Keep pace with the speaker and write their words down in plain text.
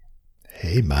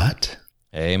Hey, Matt.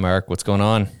 Hey, Mark, what's going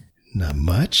on? Not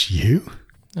much. You?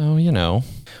 Oh,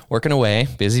 working away,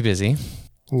 busy.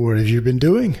 What have you been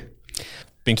doing?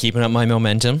 Been keeping up my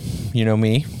momentum. You know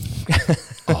me.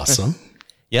 Awesome.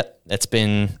 Yep, it's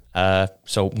been,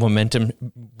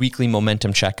 weekly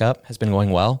momentum checkup has been going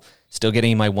well. Still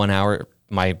getting my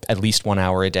at least 1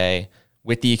 hour a day,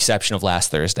 with the exception of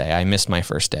last Thursday. I missed my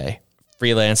first day.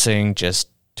 Freelancing just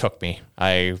took me.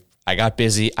 I got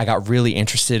busy. I got really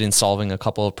interested in solving a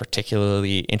couple of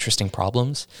particularly interesting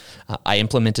problems. I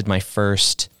implemented my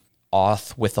first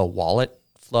auth with a wallet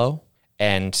flow,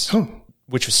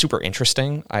 which was super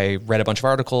interesting. I read a bunch of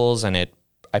articles and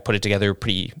I put it together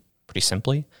pretty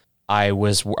simply.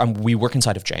 We work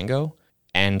inside of Django,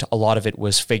 and a lot of it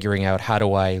was figuring out how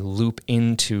do I loop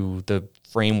into the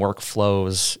framework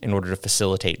flows in order to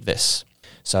facilitate this.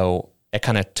 So it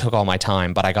kind of took all my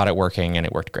time, but I got it working and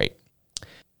it worked great.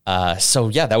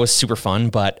 That was super fun.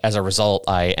 But as a result,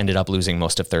 I ended up losing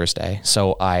most of Thursday.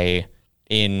 So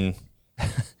in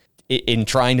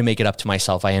trying to make it up to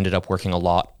myself, I ended up working a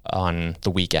lot on the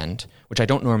weekend, which I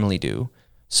don't normally do.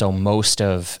 So most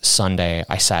of Sunday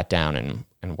I sat down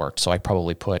and worked. So I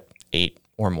probably put 8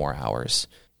 or more hours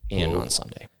in on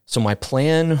Sunday. So my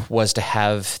plan was to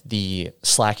have the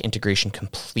Slack integration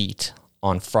complete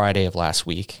on Friday of last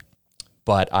week,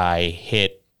 but I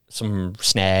hit some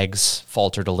snags,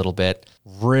 faltered a little bit,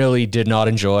 really did not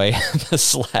enjoy the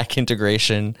Slack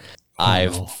integration.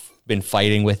 I've been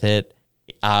fighting with it.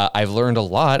 I've learned a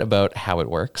lot about how it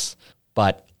works,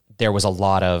 but there was a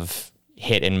lot of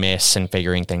hit and miss and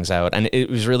figuring things out. And it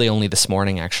was really only this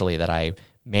morning, actually, that I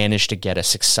managed to get a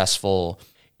successful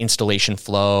installation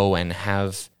flow and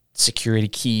have security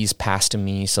keys passed to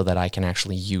me so that I can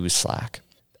actually use Slack.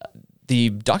 The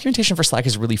documentation for Slack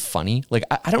is really funny. Like,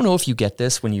 I don't know if you get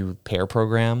this when you pair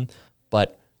program,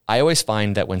 but I always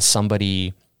find that when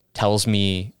somebody tells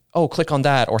me, oh, click on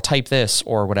that or type this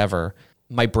or whatever,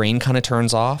 my brain kind of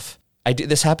turns off.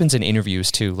 This happens in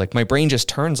interviews too. Like, my brain just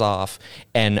turns off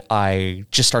and I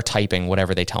just start typing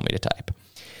whatever they tell me to type.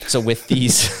 So with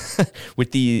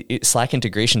with the Slack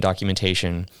integration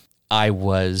documentation, I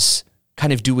was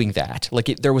kind of doing that. Like,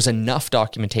 there was enough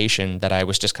documentation that I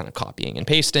was just kind of copying and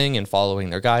pasting and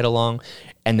following their guide along.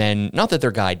 And then, not that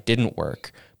their guide didn't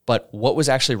work, but what was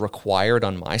actually required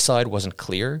on my side wasn't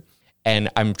clear. And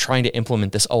I'm trying to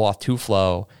implement this OAuth 2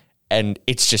 flow, and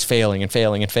it's just failing.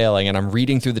 And I'm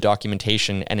reading through the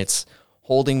documentation and it's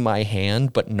holding my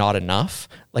hand, but not enough.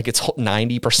 Like, it's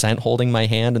 90% holding my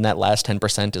hand, and that last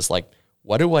 10% is like,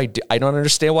 what do I do? I don't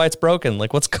understand why it's broken.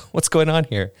 Like, what's going on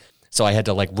here? So I had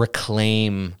to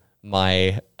reclaim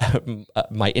my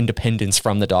my independence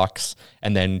from the docs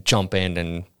and then jump in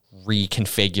and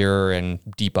reconfigure and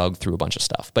debug through a bunch of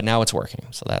stuff. But now it's working,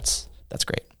 so that's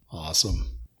great. Awesome.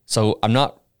 So I'm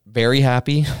not very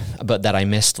happy about that I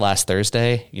missed last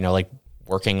Thursday.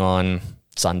 Working on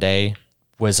Sunday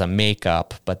was a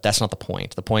makeup, but that's not the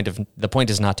point. The point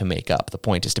is not to make up. The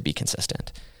point is to be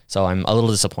consistent. So I'm a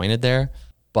little disappointed there,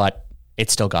 but it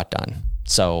still got done.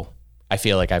 So I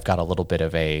feel like I've got a little bit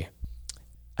of I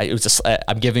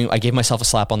gave myself a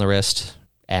slap on the wrist,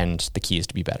 and the key is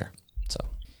to be better. So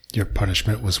your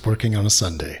punishment was working on a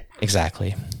Sunday.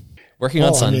 Exactly. Working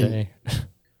on Sunday.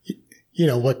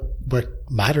 What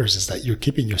matters is that you're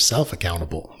keeping yourself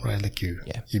accountable, right? Like you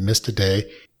missed a day.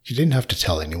 You didn't have to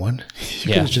tell anyone.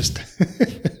 You could just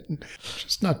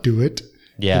not do it.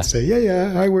 Yeah. And say,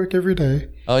 I work every day.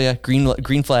 Oh yeah.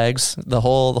 Green flags the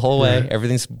whole way.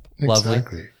 Everything's lovely.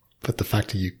 Exactly. But the fact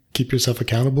that you keep yourself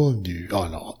accountable and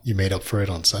you made up for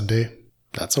it on Sunday,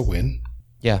 that's a win.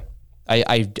 Yeah.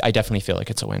 I definitely feel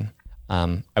like it's a win.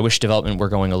 I wish development were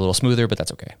going a little smoother, but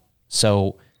that's okay.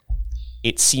 So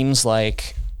it seems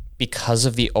like because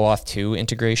of the OAuth 2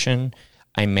 integration,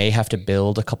 I may have to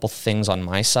build a couple things on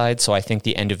my side. So I think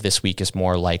the end of this week is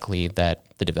more likely that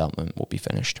the development will be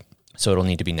finished. So it'll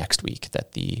need to be next week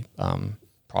that the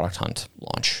Product Hunt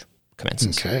launch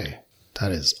commences. Okay.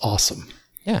 That is awesome.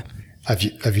 Yeah. Have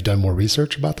you done more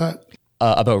research about that?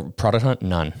 About Product Hunt?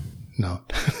 None. No.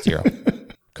 Zero.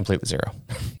 Completely zero.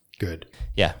 Good.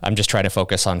 Yeah. I'm just trying to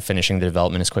focus on finishing the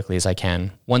development as quickly as I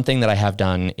can. One thing that I have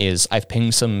done is I've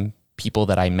pinged some people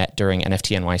that I met during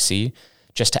NFT NYC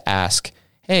just to ask,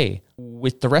 hey,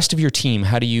 with the rest of your team,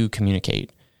 how do you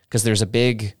communicate? Because there's a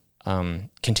big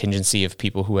contingency of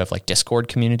people who have Discord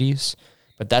communities,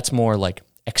 but that's more like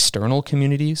external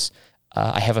communities.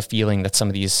 I have a feeling that some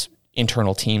of these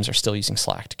internal teams are still using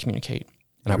Slack to communicate.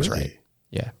 And I was right.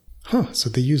 Yeah. Huh. So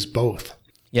they use both.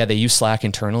 Yeah, they use Slack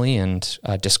internally and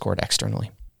Discord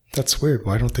externally. That's weird.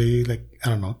 Why don't they,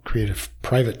 create a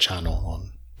private channel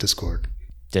on Discord?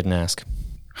 Didn't ask.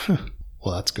 Huh.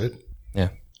 Well, that's good. Yeah.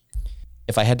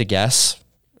 If I had to guess,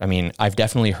 I mean, I've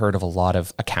definitely heard of a lot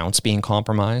of accounts being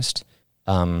compromised,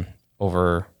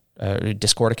 over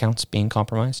Discord accounts being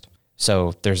compromised.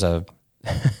 So there's a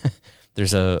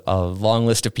there's a long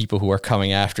list of people who are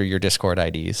coming after your Discord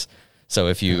IDs. So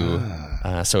if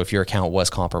your account was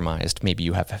compromised, maybe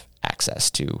you have access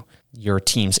to your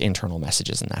team's internal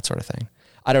messages and that sort of thing.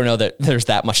 I don't know that there's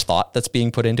that much thought that's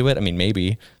being put into it. I mean,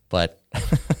 maybe, but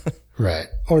right.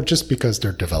 Or just because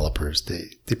they're developers,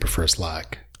 they prefer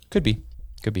Slack. Could be.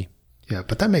 Yeah,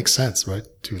 but that makes sense, right?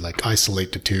 To like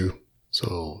isolate the two.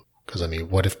 So, because I mean,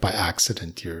 what if by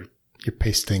accident you're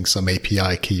pasting some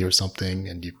API key or something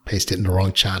and you paste it in the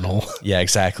wrong channel? Yeah,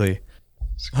 exactly.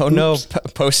 Oh no!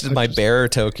 Posted my bearer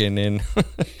token in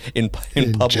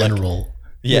public. General.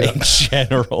 Yeah, in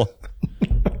general.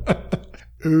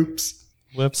 Oops.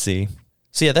 Whoopsie.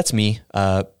 So yeah, that's me.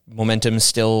 Momentum's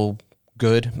still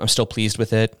good. I'm still pleased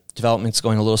with it. Development's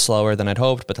going a little slower than I'd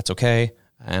hoped, but that's okay.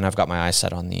 And I've got my eyes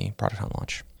set on the product on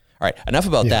launch. All right, enough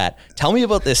about that. Tell me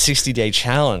about this 60-day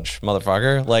challenge,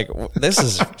 motherfucker. Like, this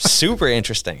is super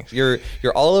interesting. You're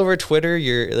all over Twitter.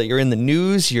 You're in the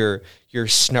news. You're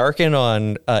snarking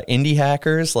on indie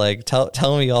hackers. Like,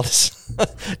 tell me all this.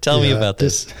 Tell me about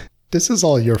this. This is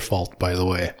all your fault, by the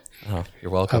way. Oh,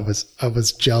 you're welcome. I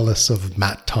was jealous of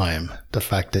Matt Time. The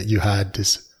fact that you had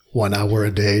this 1 hour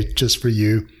a day just for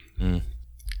you.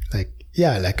 Like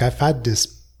I've had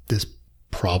this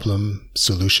problem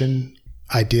solution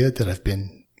idea that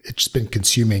it's been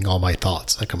consuming all my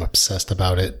thoughts. Like I'm obsessed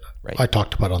about it. Right. I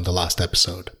talked about it on the last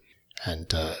episode. And,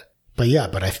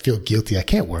 but I feel guilty. I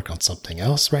can't work on something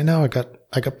else right now. I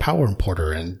got Power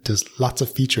Importer and there's lots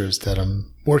of features that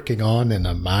I'm working on and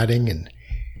I'm adding and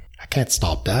I can't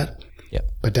stop that.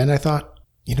 Yep. But then I thought,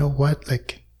 you know what?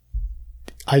 Like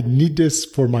I need this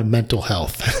for my mental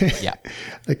health. Yeah.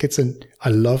 Like I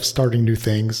love starting new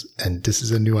things and this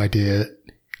is a new idea.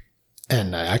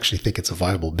 And I actually think it's a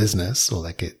viable business. So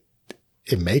like it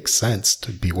makes sense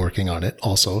to be working on it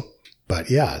also. But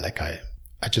yeah, like I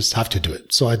just have to do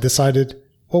it. So I decided,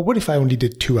 well, what if I only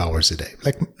did 2 hours a day?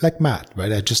 Like Matt,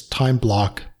 right? I just time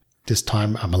block this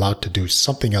time. I'm allowed to do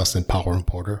something else than Power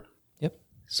Importer. Yep.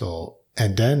 So,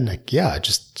 and then I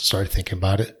just started thinking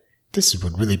about it. This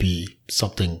would really be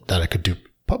something that I could do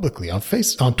publicly on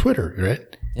Twitter,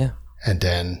 right? Yeah. And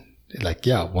then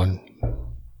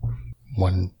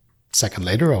one second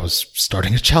later, I was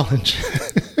starting a challenge.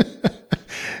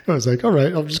 I was like, all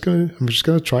right, I'm just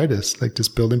gonna try this, like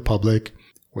just build in public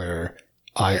where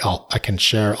I can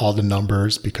share all the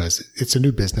numbers because it's a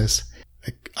new business.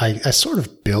 Like I sort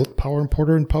of built Power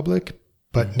Importer in public,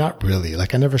 but not really.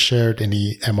 Like I never shared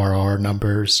any MRR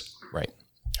numbers. Right.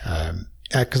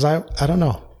 Cause I don't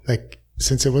know, like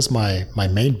since it was my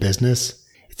main business,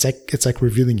 it's like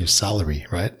revealing your salary,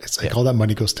 right? It's like all that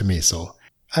money goes to me. So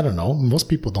I don't know. Most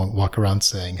people don't walk around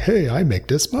saying, hey, I make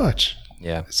this much.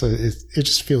 Yeah. So it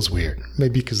just feels weird.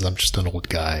 Maybe because I'm just an old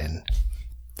guy and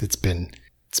it's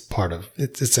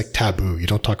like taboo. You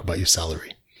don't talk about your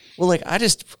salary. Well, like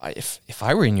if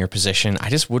I were in your position, I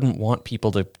just wouldn't want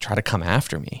people to try to come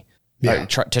after me. Yeah.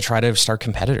 Try to start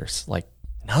competitors. Like,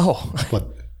 no. But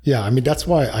yeah, I mean, that's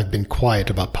why I've been quiet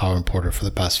about Power Importer for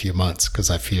the past few months. Cause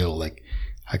I feel like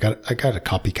I got a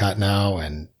copycat now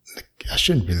and I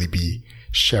shouldn't really be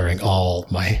sharing all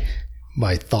my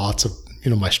thoughts of,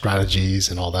 my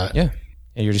strategies and all that. Yeah.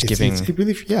 And you're just giving.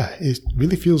 It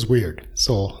really feels weird.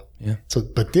 So,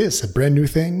 but this, a brand new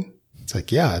thing, it's like,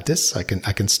 this I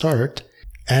can start.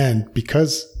 And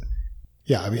because,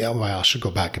 I should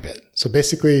go back a bit. So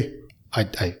basically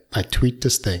I tweet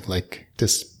this thing, like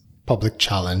this public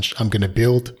challenge. I'm going to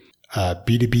build a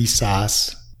B2B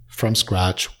SaaS from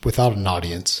scratch without an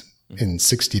audience in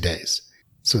 60 days.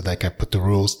 So like I put the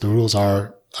rules. The rules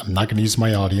are I'm not going to use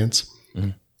my audience.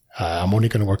 Mm-hmm. I'm only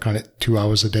going to work on it 2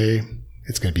 hours a day.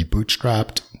 It's going to be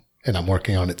bootstrapped and I'm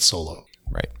working on it solo.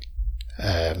 Right.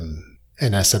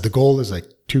 And I said the goal is like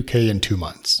 2K in 2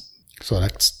 months. So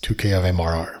that's 2K of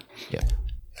MRR. Yeah.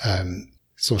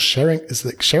 So sharing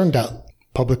that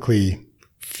publicly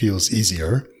feels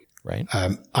easier. Right.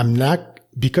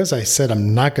 Because I said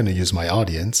I'm not going to use my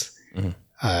audience.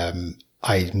 Mm-hmm.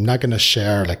 I'm not going to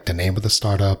share like the name of the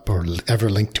startup or ever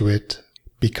link to it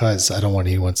because I don't want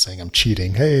anyone saying I'm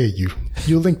cheating. Hey,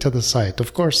 you link to the site.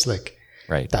 Of course, like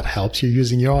right. That helps you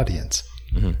using your audience.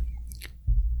 Mm-hmm.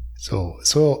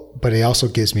 But it also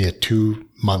gives me a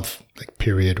 2-month like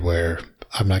period where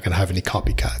I'm not going to have any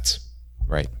copycats.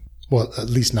 Right. Well, at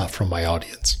least not from my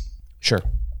audience. Sure.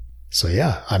 So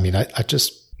yeah, I mean, I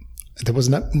just, there was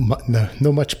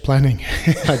no much planning.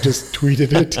 I just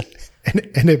tweeted it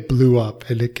and it blew up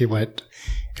and it went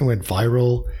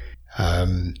viral.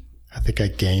 I think I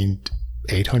gained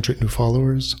 800 new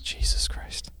followers. Jesus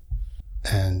Christ.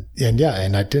 And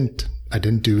I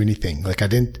didn't do anything. Like I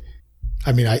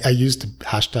used the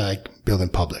hashtag build in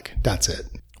public. That's it.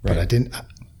 Right. But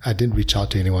I didn't reach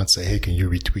out to anyone and say, hey, can you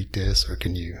retweet this or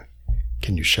can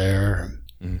you share?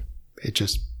 It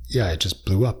just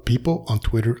blew up. People on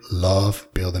Twitter love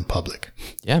build in public.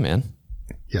 Yeah, man.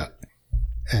 Yeah.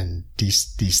 And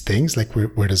these things, like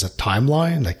where there's a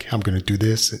timeline, like I'm going to do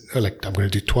this, or like I'm going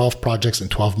to do 12 projects in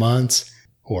 12 months,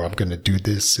 or I'm going to do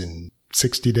this in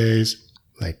 60 days.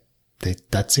 Like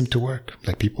that seemed to work.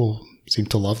 Like people seem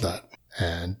to love that.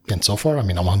 And so far, I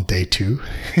mean, I'm on day 2,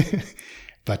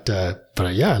 but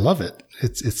yeah, I love it.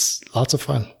 It's lots of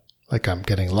fun. Like I'm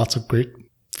getting lots of great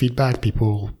feedback,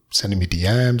 people sending me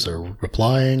DMs or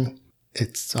replying.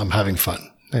 I'm having fun.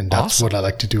 And that's awesome. What I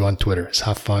like to do on Twitter is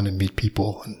have fun and meet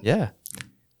people. Yeah.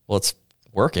 Well, it's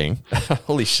working.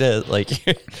 Holy shit. Like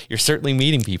you're certainly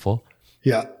meeting people.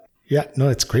 Yeah. Yeah. No,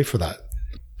 it's great for that.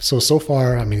 So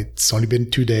far, I mean, it's only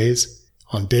been 2 days.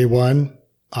 On day 1,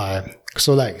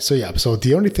 so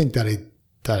the only thing that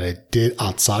I did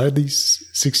outside of these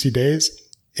 60 days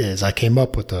is I came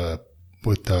up with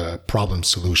a problem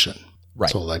solution.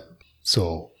 Right.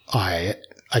 So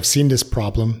I've seen this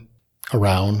problem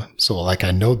around. So like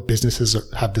I know businesses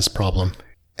have this problem,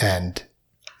 and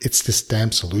it's this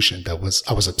damn solution that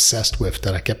I was obsessed with,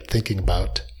 that I kept thinking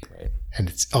about. Right. And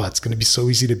it's going to be so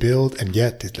easy to build, and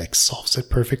yet it like solves it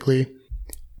perfectly.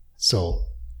 So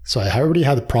I already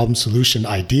had the problem solution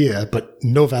idea, but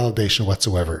no validation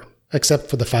whatsoever, except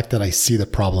for the fact that I see the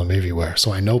problem everywhere.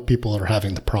 So I know people are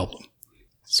having the problem.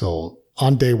 So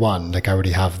on day 1, like I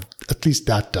already have at least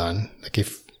that done. Like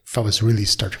if I was really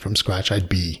starting from scratch, I'd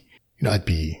be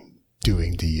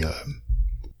doing the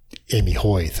Amy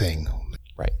Hoy thing.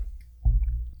 Right.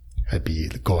 I'd be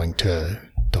going to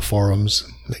the forums,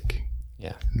 like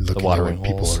looking at what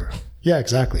people are. Yeah,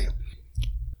 exactly.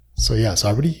 So I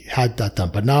already had that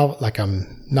done, but now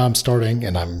I'm starting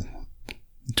and I'm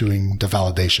doing the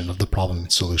validation of the problem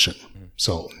solution.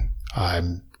 So I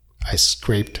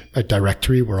scraped a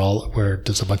directory where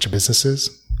there's a bunch of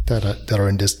businesses that are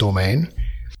in this domain,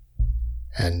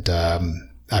 and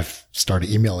I've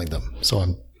started emailing them. So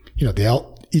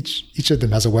each of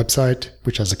them has a website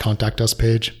which has a contact us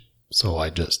page. So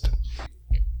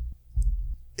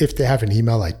if they have an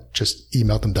email, I just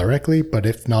email them directly. But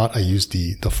if not, I use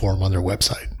the form on their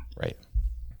website. Right.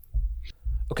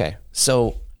 Okay.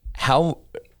 So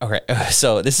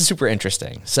so this is super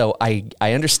interesting. So I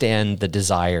understand the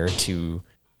desire to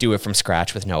do it from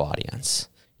scratch with no audience.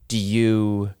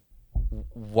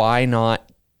 Why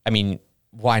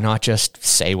not just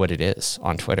say what it is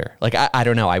on Twitter? Like, I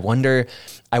don't know. I wonder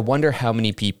how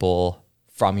many people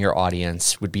from your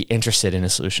audience would be interested in a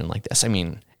solution like this. I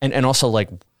mean, and also like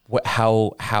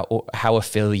how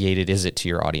affiliated is it to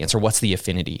your audience, or what's the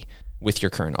affinity with your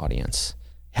current audience?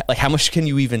 Like, how much can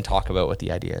you even talk about what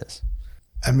the idea is?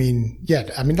 I mean,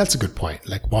 that's a good point.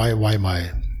 Like, why am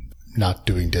I not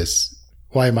doing this?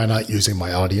 Why am I not using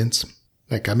my audience?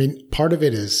 Like, I mean, part of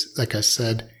it is, like I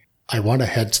said, I want a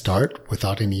head start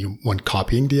without anyone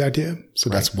copying the idea. So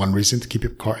that's one reason to keep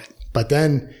it quiet. But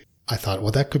then I thought,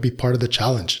 well, that could be part of the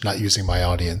challenge, not using my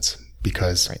audience,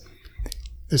 because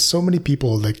there's so many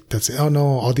people like that say, oh no,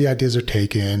 all the ideas are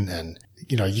taken, and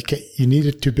you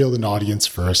needed to build an audience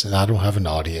first, and I don't have an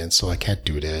audience, so I can't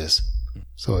do this.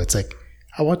 So it's like,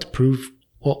 I want to prove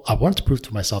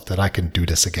to myself that I can do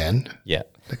this again. Yeah.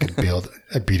 I can build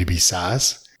a B2B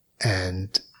SaaS,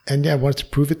 and I want to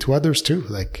prove it to others too.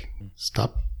 Like,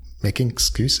 stop making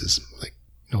excuses. Like,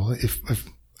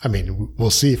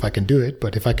 we'll see if I can do it,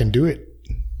 but if I can do it,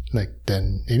 like,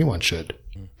 then anyone should.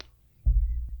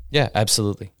 Yeah,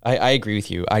 absolutely. I agree with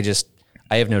you. I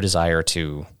have no desire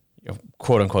to,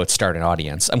 quote unquote, start an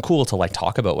audience. I'm cool to like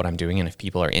talk about what I'm doing, and if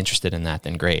people are interested in that,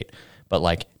 then great. But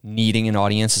like needing an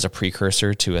audience as a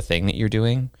precursor to a thing that you're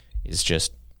doing is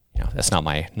just, that's not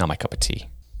my cup of tea.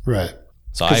 Right.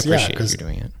 So I appreciate you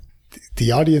doing it.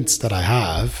 The audience that I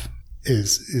have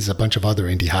is a bunch of other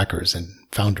indie hackers and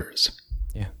founders.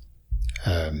 Yeah.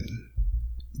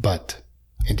 But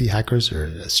indie hackers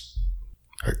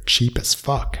are cheap as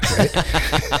fuck, right?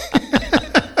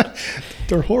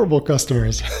 They're horrible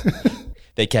customers.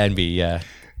 They can be, yeah.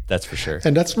 That's for sure.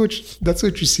 And that's what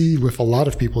you see with a lot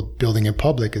of people building in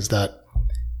public, is that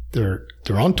they're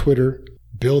on Twitter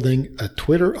building a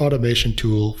Twitter automation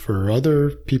tool for other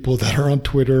people that are on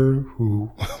Twitter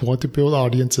who want to build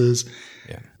audiences.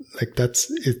 Yeah. Like that's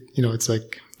it, it's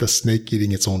like the snake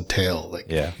eating its own tail. Like,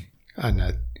 yeah. And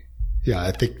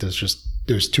I think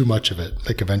there's too much of it.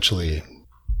 Like eventually,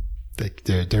 like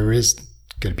there is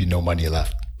going to be no money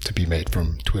left to be made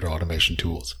from Twitter automation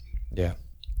tools. Yeah.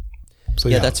 So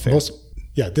yeah, that's fair.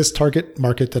 This target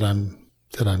market that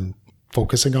I'm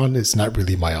focusing on is not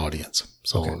really my audience.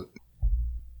 So yeah,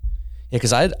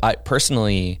 because I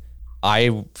personally,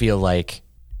 I feel like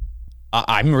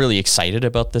I'm really excited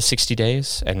about the 60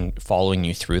 days and following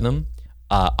you through them.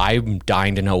 I'm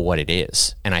dying to know what it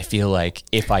is. And I feel like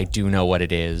if I do know what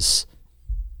it is,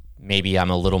 maybe I'm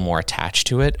a little more attached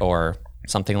to it or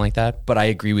something like that. But I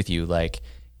agree with you, like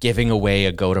giving away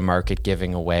a go-to-market,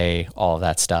 giving away all of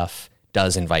that stuff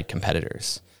does invite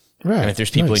competitors. right. And if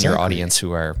there's people in your exactly. audience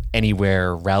who are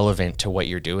anywhere relevant to what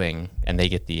you're doing and they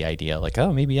get the idea like,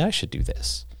 oh, maybe I should do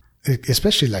this.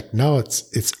 Especially like now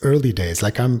it's early days.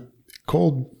 Like I'm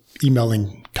cold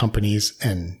emailing companies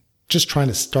and just trying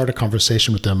to start a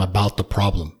conversation with them about the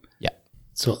problem. Yeah.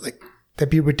 So like that'd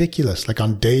be ridiculous. Like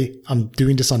I'm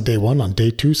doing this on day 1. On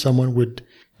day 2, someone would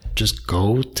just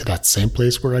go to that same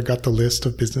place where I got the list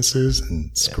of businesses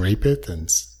and scrape it and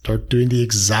start doing the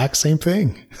exact same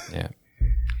thing. Yeah.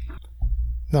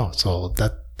 No, so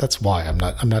that's why I'm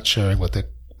not sharing what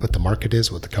the market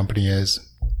is, what the company is,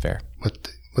 Fair. what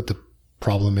the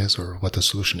problem is, or what the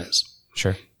solution is.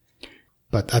 Sure.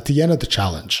 But at the end of the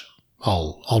challenge,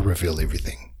 I'll reveal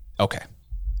everything. Okay.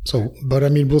 So, but I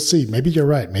mean, we'll see. Maybe you're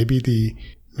right. Maybe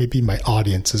my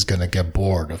audience is gonna get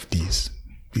bored of these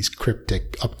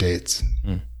cryptic updates.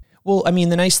 Well, I mean,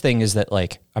 the nice thing is that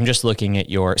like, I'm just looking at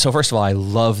so first of all, I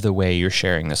love the way you're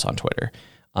sharing this on Twitter.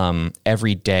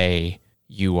 Every day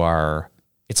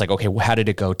it's like, okay, how did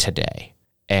it go today?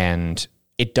 And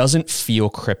it doesn't feel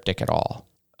cryptic at all.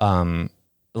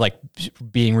 Like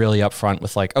being really upfront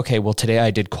with like, okay, well today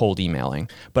I did cold emailing,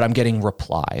 but I'm getting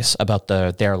replies about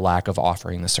their lack of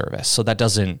offering the service. So that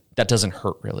doesn't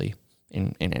hurt really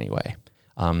in any way.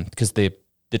 Because the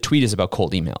tweet is about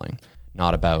cold emailing,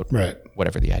 not about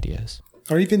whatever the idea is.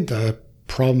 Or even the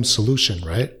problem solution,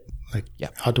 right? Like,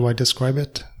 how do I describe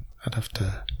it? I'd have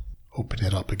to open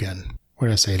it up again. Where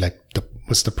did I say like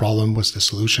what's the problem? What's the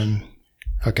solution?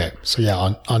 Okay. So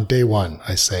yeah, on day 1,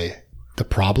 I say the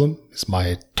problem is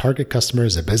my target customer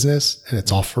is a business and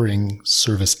it's offering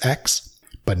service X,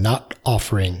 but not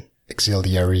offering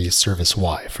auxiliary service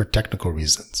Y for technical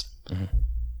reasons. Mm-hmm.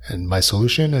 And my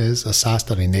solution is a SaaS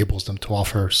that enables them to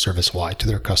offer service Y to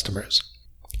their customers.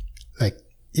 Like,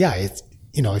 yeah, it's,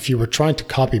 if you were trying to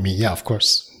copy me, yeah, of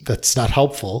course, that's not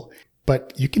helpful,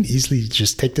 but you can easily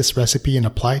just take this recipe and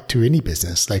apply it to any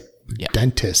business, like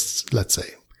dentists, let's say.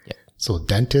 Yeah. So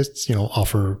dentists,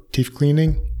 offer teeth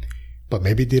cleaning, but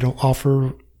maybe they don't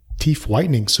offer teeth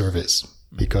whitening service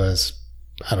because,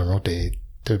 I don't know,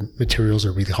 the materials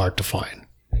are really hard to find.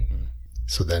 Mm-hmm.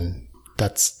 So then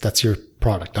that's your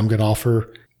product. I'm going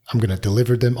to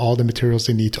deliver them all the materials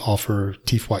they need to offer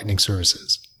teeth whitening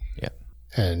services. Yeah.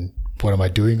 And what am I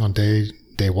doing on day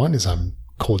 1 is I'm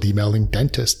cold emailing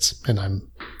dentists and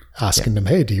I'm asking them,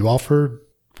 hey, do you offer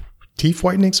teeth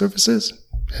whitening services?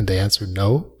 And they answer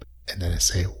no. And then I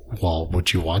say, well,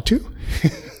 would you want to?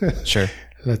 Sure.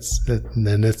 Let's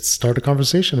start a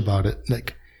conversation about it.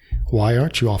 Like, why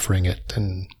aren't you offering it?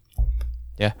 And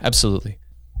yeah, absolutely.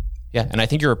 Yeah. And I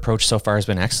think your approach so far has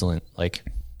been excellent. Like,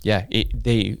 yeah,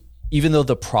 even though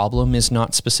the problem is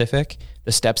not specific,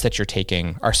 the steps that you're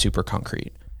taking are super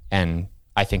concrete. And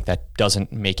I think that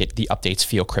doesn't make the updates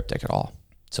feel cryptic at all.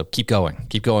 So keep going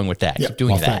with that. Yeah, keep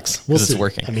doing that because it's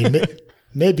working. I mean,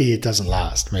 maybe it doesn't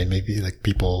last. Right? Maybe like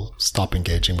people stop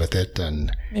engaging with it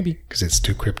and maybe because it's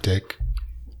too cryptic.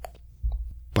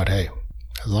 But hey,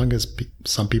 as long as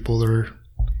some people are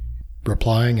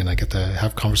replying and I get to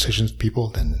have conversations with people,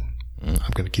 then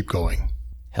I'm going to keep going.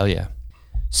 Hell yeah.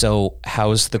 So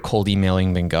how's the cold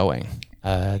emailing been going?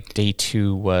 Day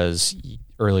 2 was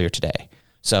earlier today.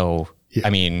 So, I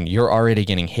mean, you're already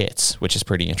getting hits, which is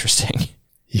pretty interesting.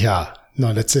 Yeah,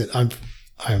 no, that's it.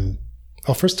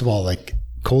 Well, first of all, like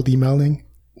cold emailing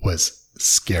was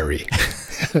scary.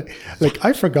 Like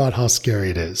I forgot how scary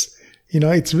it is.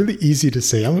 It's really easy to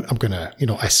say, I'm going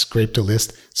to, I scraped a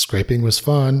list. Scraping was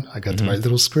fun. I got to write a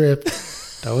little script.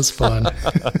 That was fun.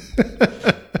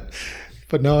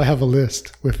 But now I have a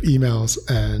list with emails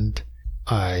and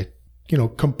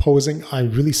composing. I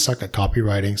really suck at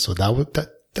copywriting. So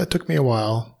that took me a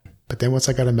while. But then once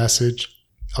I got a message,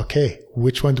 okay,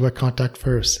 which one do I contact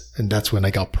first? And that's when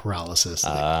I got paralysis.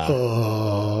 Like,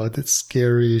 oh, that's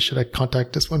scary. Should I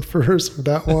contact this one first or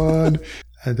that one?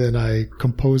 And then I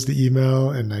compose the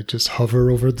email and I just hover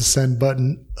over the send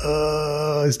button.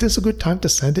 Is this a good time to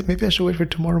send it? Maybe I should wait for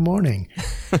tomorrow morning.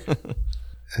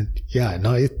 And yeah,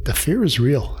 no, the fear is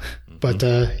real. But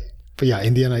yeah,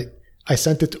 in the end, I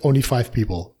sent it to only 5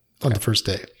 people on the first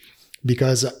day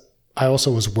because I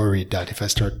also was worried that if I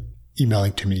start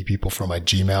emailing too many people from my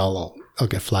Gmail, I'll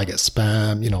get flagged as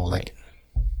spam, like.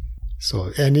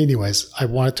 So, and anyways, I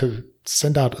wanted to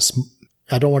send out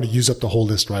I don't want to use up the whole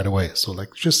list right away. So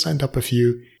like just send up a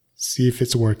few, see if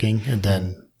it's working, and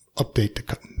then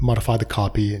modify the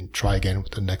copy and try again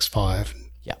with the next 5.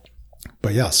 Yeah.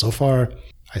 But yeah, so far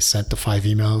I sent the 5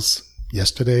 emails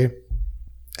yesterday,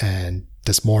 and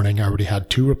this morning I already had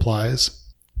 2 replies.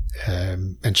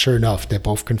 And sure enough, they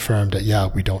both confirmed that, yeah,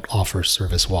 we don't offer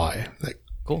service Y. Like,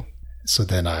 cool. So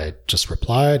then I just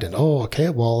replied and, okay,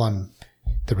 well,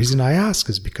 the reason I ask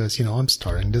is because, I'm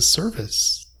starting this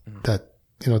service that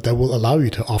will allow you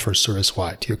to offer service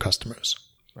Y to your customers.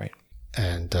 Right.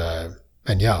 And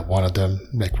yeah, one of them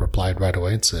replied right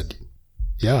away and said,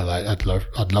 yeah, I'd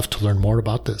love to learn more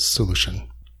about this solution.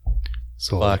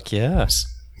 So fuck yeah.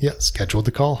 Yeah. Scheduled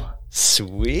the call.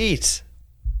 Sweet.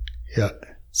 Yeah.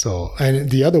 So, and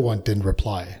the other one didn't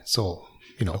reply. So,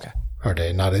 okay. Are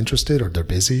they not interested or they're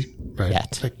busy? Right.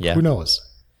 Yet. Yeah. Who knows?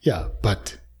 Yeah.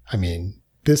 But I mean,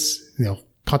 this,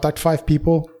 contact 5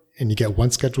 people and you get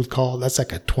 1 scheduled call. That's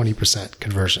like a 20%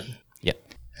 conversion. Yep.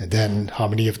 And then how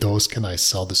many of those can I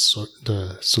sell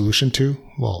the solution to?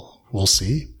 Well, we'll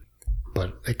see.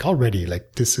 But like already,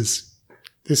 like this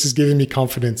is giving me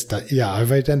confidence that, yeah,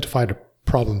 I've identified a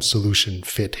problem solution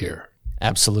fit here.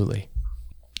 Absolutely.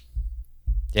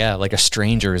 Yeah, like a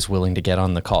stranger is willing to get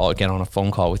on a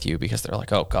phone call with you because they're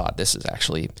like, oh God, this is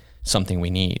actually something we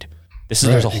need.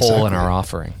 There's a hole in our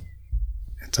offering.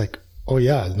 It's like, oh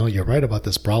yeah, no, you're right about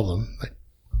this problem. Like,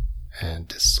 and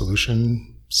this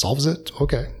solution solves it.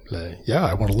 Okay. Like, yeah,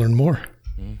 I want to learn more.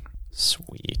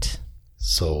 Sweet.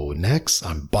 So next,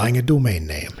 I'm buying a domain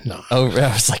name. No. Oh,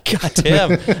 I was like, God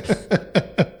damn.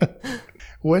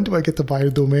 When do I get to buy a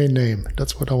domain name?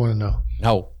 That's what I want to know.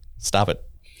 No, stop it.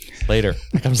 Later.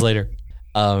 It comes later.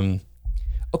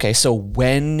 Okay, so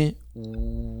when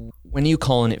are you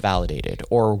calling it validated,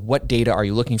 or what data are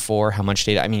you looking for? How much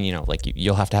data? I mean, like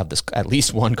you'll have to have this at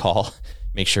least 1 call.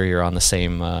 Make sure you're on the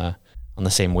same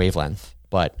wavelength.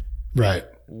 But right,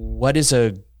 what is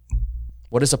a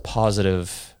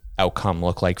positive outcome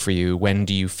look like for you? When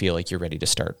do you feel like you're ready to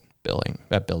start building?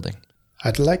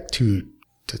 I'd like to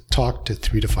talk to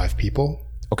 3 to 5 people.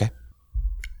 Okay.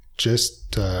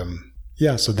 Just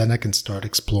so then I can start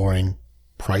exploring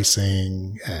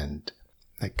pricing and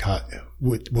like how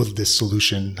with this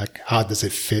solution, like how does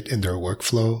it fit in their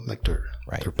workflow, like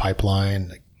their pipeline,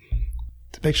 like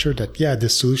to make sure that, yeah,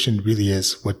 this solution really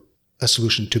is a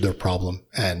solution to their problem,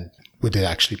 and would they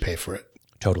actually pay for it?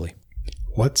 Totally.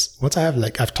 Once I have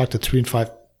I've talked to 3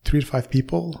 to 5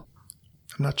 people,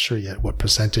 I'm not sure yet what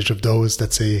percentage of those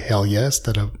that say hell yes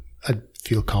that I'd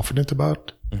feel confident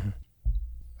about. Mm-hmm.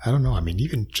 I don't know. I mean,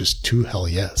 even just 2 hell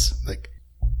yes, like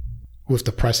with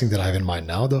the pricing that I have in mind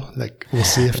now, though, like we'll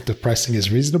see if the pricing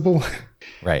is reasonable.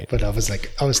 Right. But I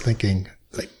was thinking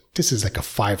like, this is like a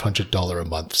 $500 a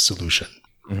month solution.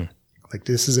 Mm-hmm. Like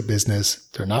this is a business.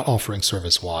 They're not offering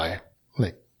service Y.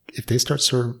 Like if they start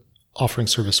offering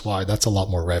service Y, that's a lot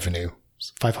more revenue.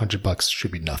 $500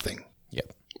 should be nothing.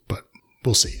 Yep. But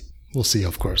we'll see. We'll see,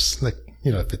 of course. Like,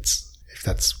 if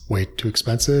that's way too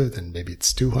expensive, then maybe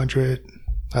it's 200.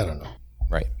 I don't know.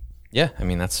 Right. Yeah. I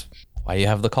mean, that's why you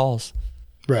have the calls.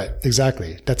 Right.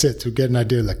 Exactly. That's it. To get an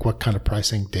idea, like what kind of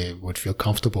pricing they would feel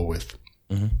comfortable with.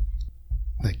 Mm-hmm.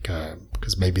 Like,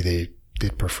 because maybe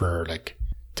they'd prefer like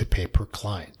to pay per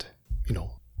client.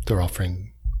 They're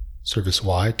offering service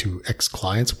Y to X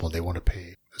clients. Well, they want to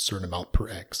pay a certain amount per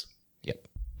X. Yep.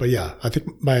 But yeah, I think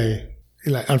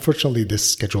unfortunately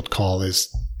this scheduled call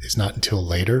is not until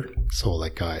later. So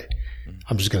like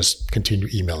I'm just going to continue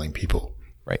emailing people.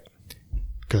 Right.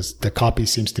 Because the copy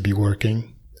seems to be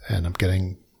working and I'm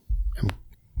getting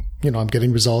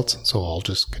results. So I'll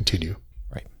just continue.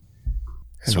 Right.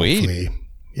 And Sweet. Hopefully,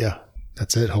 yeah,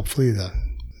 that's it. Hopefully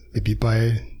maybe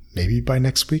by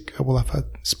next week I will have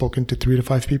spoken to 3 to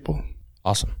 5 people.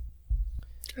 Awesome.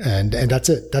 And that's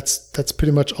it. That's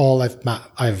pretty much all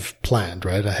I've planned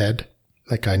right ahead.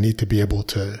 Like I need to be able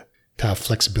to have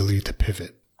flexibility to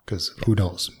pivot, because who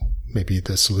knows, maybe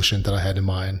the solution that I had in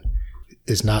mind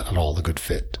is not at all a good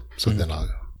fit. So then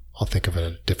I'll think of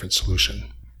a different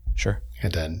solution. Sure.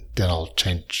 And then I'll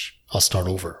start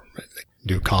over, right? Like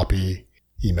new copy,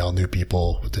 email new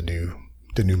people with the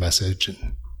new message.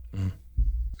 And cool.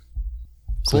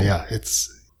 So yeah,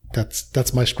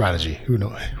 that's my strategy. Who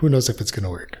knows if it's going to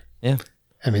work? Yeah.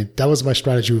 I mean, that was my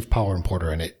strategy with Power Importer,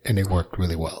 and it worked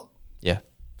really well. Yeah.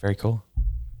 Very cool.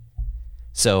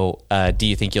 So, do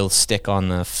you think you'll stick on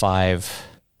the 5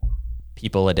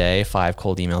 people a day, 5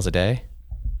 cold emails a day?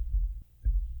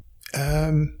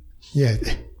 Yeah,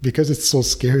 because it's so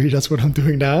scary, that's what I'm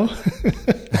doing now.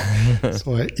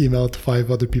 So I emailed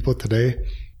 5 other people today.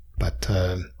 But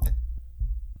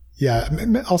yeah,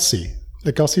 I'll see.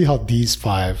 Like, I'll see how these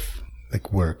 5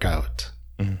 like work out.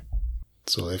 Mm-hmm.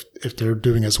 So if they're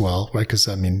doing as well, right? Because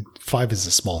I mean, 5 is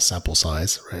a small sample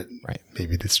size, right? Right.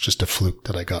 Maybe it's just a fluke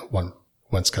that I got one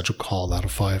scheduled call out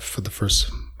of 5 for the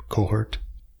first cohort,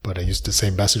 but I used the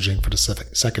same messaging for the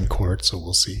second cohort, so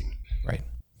we'll see. Right.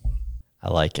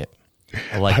 I like it.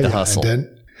 I like the hustle.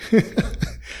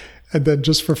 And then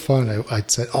just for fun, I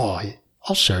said,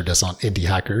 I'll share this on Indie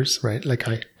Hackers, right? Like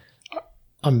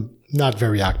I'm not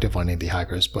very active on Indie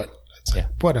Hackers, but it's like,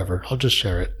 whatever, I'll just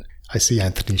share it. I see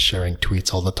Anthony sharing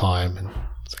tweets all the time, and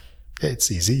it's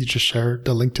easy. You just share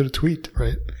the link to the tweet,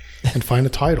 right? And find a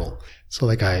title. So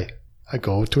like I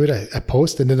go to it, I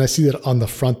post, and then I see that on the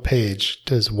front page,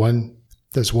 there's one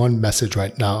message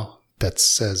right now that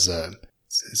says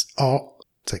all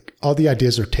the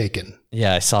ideas are taken.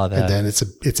 Yeah, I saw that. And then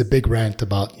it's a big rant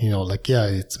about,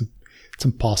 it's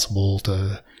impossible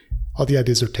to, all the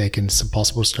ideas are taken. It's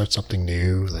impossible to start something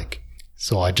new. Like,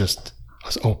 so I was,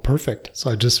 perfect.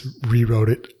 So I just rewrote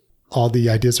it. All the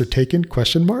ideas are taken, ?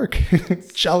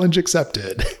 Challenge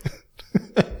accepted.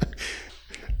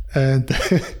 And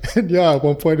yeah, at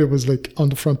one point it was like on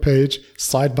the front page,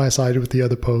 side by side with the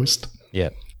other post. Yeah,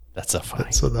 that's so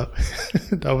funny. So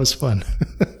that was fun.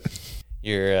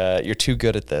 You're too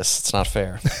good at this. It's not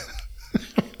fair.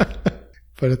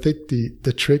 But I think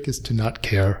the trick is to not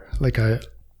care. Like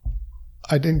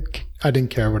I didn't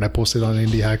care when I posted on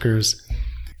Indie Hackers.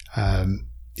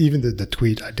 Even the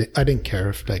tweet, I didn't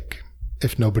care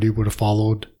if nobody would have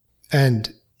followed.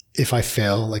 And if I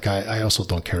fail, like I also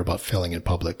don't care about failing in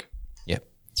public. Yeah.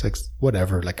 It's like,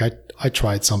 whatever. Like I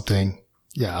tried something.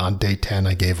 Yeah. On day 10,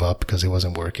 I gave up because it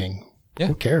wasn't working. Yeah.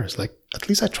 Who cares? Like, at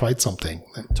least I tried something.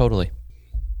 Totally.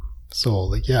 So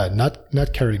like, yeah,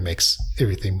 not caring makes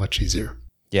everything much easier.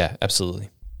 Yeah, absolutely.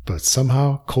 But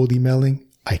somehow cold emailing,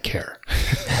 I care.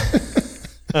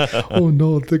 Oh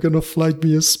no, they're going to flag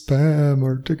me as spam,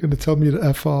 or they're going to tell me to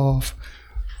F off.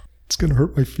 It's going to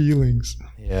hurt my feelings.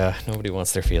 Yeah, nobody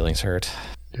wants their feelings hurt.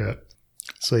 Yeah.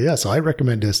 So I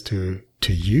recommend this to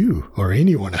you or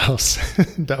anyone else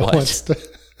that wants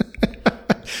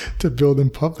to build in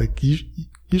public.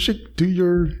 You should do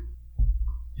your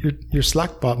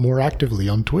Slack bot more actively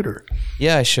on Twitter.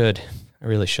 Yeah, I should. I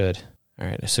really should. All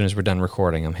right, as soon as we're done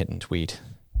recording, I'm hitting tweet.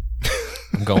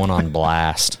 I'm going on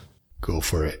blast. Go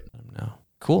for it. No.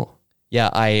 Cool.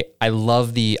 Yeah, I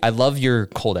love your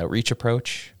cold outreach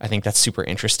approach. I think that's super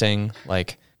interesting.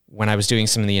 Like, when I was doing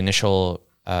some of the initial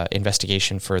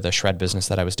investigation for the shred business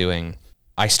that I was doing,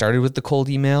 I started with the cold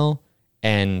email,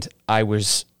 and I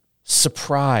was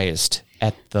surprised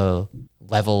at the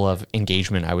level of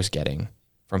engagement I was getting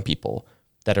from people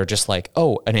that are just like,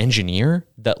 oh, an engineer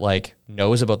that like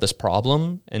knows about this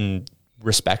problem and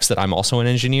respects that I'm also an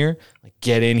engineer, like,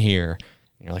 get in here.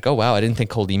 And you're like, oh wow, I didn't think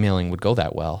cold emailing would go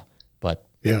that well. But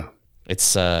yeah,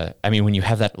 it's when you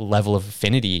have that level of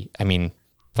affinity,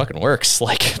 fucking works.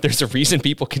 Like, there's a reason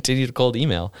people continue to cold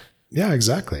email. Yeah,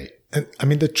 exactly. And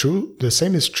the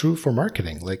same is true for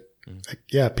marketing. Like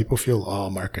yeah, people feel,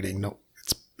 marketing, no,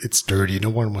 it's dirty, no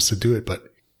one wants to do it. But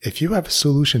if you have a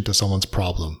solution to someone's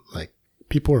problem, like,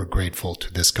 people are grateful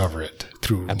to discover it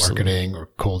through marketing or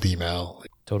cold email.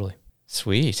 Totally.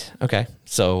 Sweet. Okay.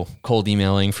 So cold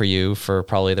emailing for you for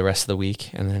probably the rest of the week.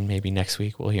 And then maybe next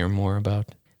week we'll hear more about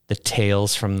the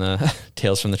tales from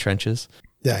the trenches.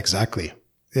 Yeah, exactly.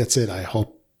 That's it. I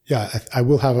hope. Yeah, I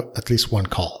will have at least one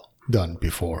call done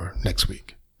before next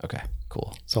week. Okay,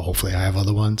 cool. So hopefully I have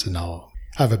other ones, and I'll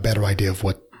have a better idea of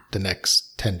what the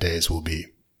next 10 days will be.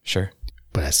 Sure.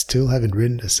 But I still haven't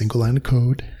written a single line of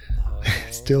code.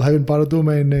 Still haven't bought a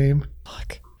domain name.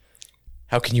 Fuck.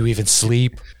 How can you even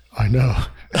sleep? I know.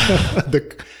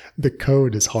 The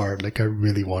code is hard. Like, I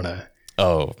really want to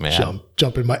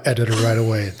jump in my editor right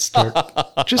away and start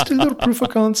just a little proof of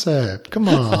concept. Come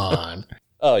on.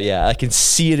 Oh, yeah. I can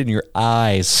see it in your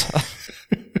eyes.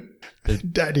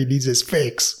 Daddy needs his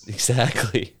fix.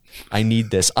 Exactly. I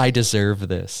need this. I deserve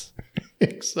this.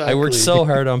 Exactly. I worked so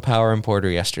hard on Power Importer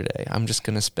yesterday. I'm just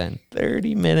going to spend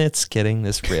 30 minutes getting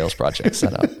this Rails project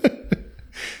set up.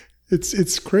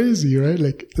 It's crazy, right?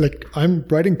 Like I'm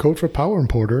writing code for Power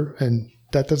Importer, and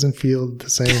that doesn't feel the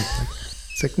same.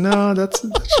 It's like, no, that's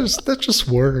just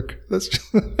work. That's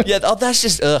just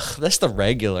that's the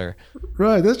regular.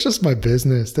 Right, that's just my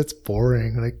business. That's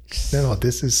boring. Like, no,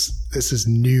 this is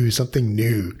new, something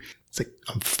new. It's like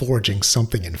I'm forging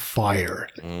something in fire.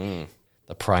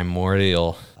 The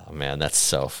primordial. Oh man, that's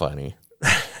so funny.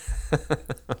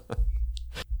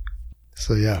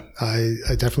 So yeah, I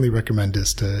definitely recommend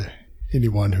this to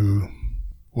anyone who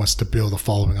wants to build a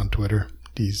following on Twitter.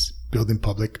 These building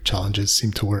public challenges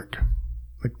seem to work.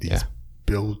 Like these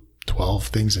build 12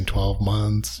 things in 12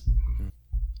 months.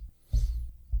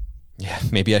 Yeah,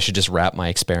 maybe I should just wrap my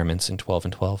experiments in 12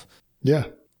 and 12. Yeah,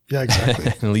 exactly.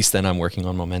 At least then I'm working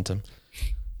on momentum.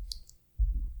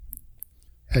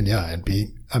 And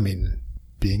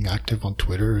being active on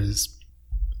Twitter is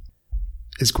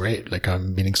great. Like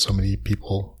I'm meeting so many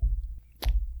people.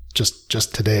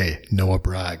 Just today, Noah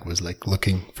Bragg was like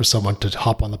looking for someone to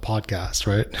hop on the podcast,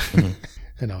 right? Mm-hmm.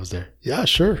 And I was there. Yeah,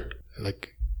 sure.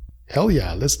 Like, hell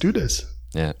yeah, let's do this.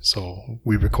 Yeah. So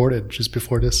we recorded just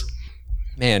before this.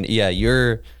 Man, yeah,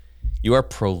 you are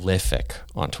prolific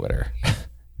on Twitter.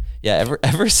 Yeah,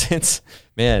 ever since,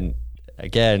 man,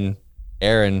 again,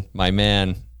 Aaron, my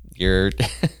man, he's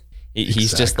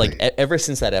exactly. Just like, ever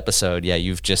since that episode, yeah,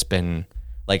 you've just been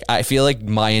like, I feel like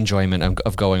my enjoyment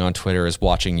of going on Twitter is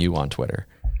watching you on Twitter.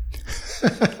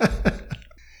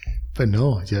 But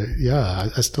no, yeah,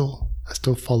 I still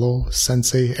follow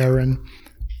Sensei Aaron,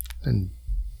 and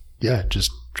yeah,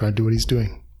 just try to do what he's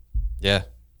doing. Yeah.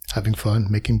 Having fun,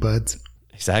 making buds.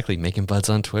 Exactly, making buds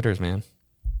on Twitter, man.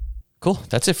 Cool,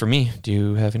 that's it for me. Do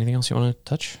you have anything else you want to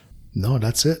touch? No,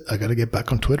 that's it. I got to get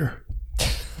back on Twitter.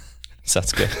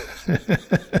 Sounds good.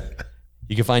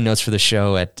 You can find notes for the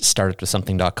show at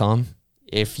startuptosomething.com.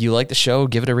 If you like the show,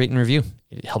 give it a rate and review.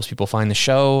 It helps people find the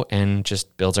show and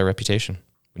just builds our reputation.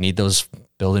 We need those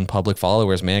building public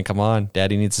followers, man. Come on.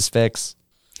 Daddy needs his fix.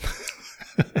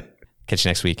 Catch you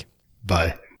next week.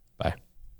 Bye.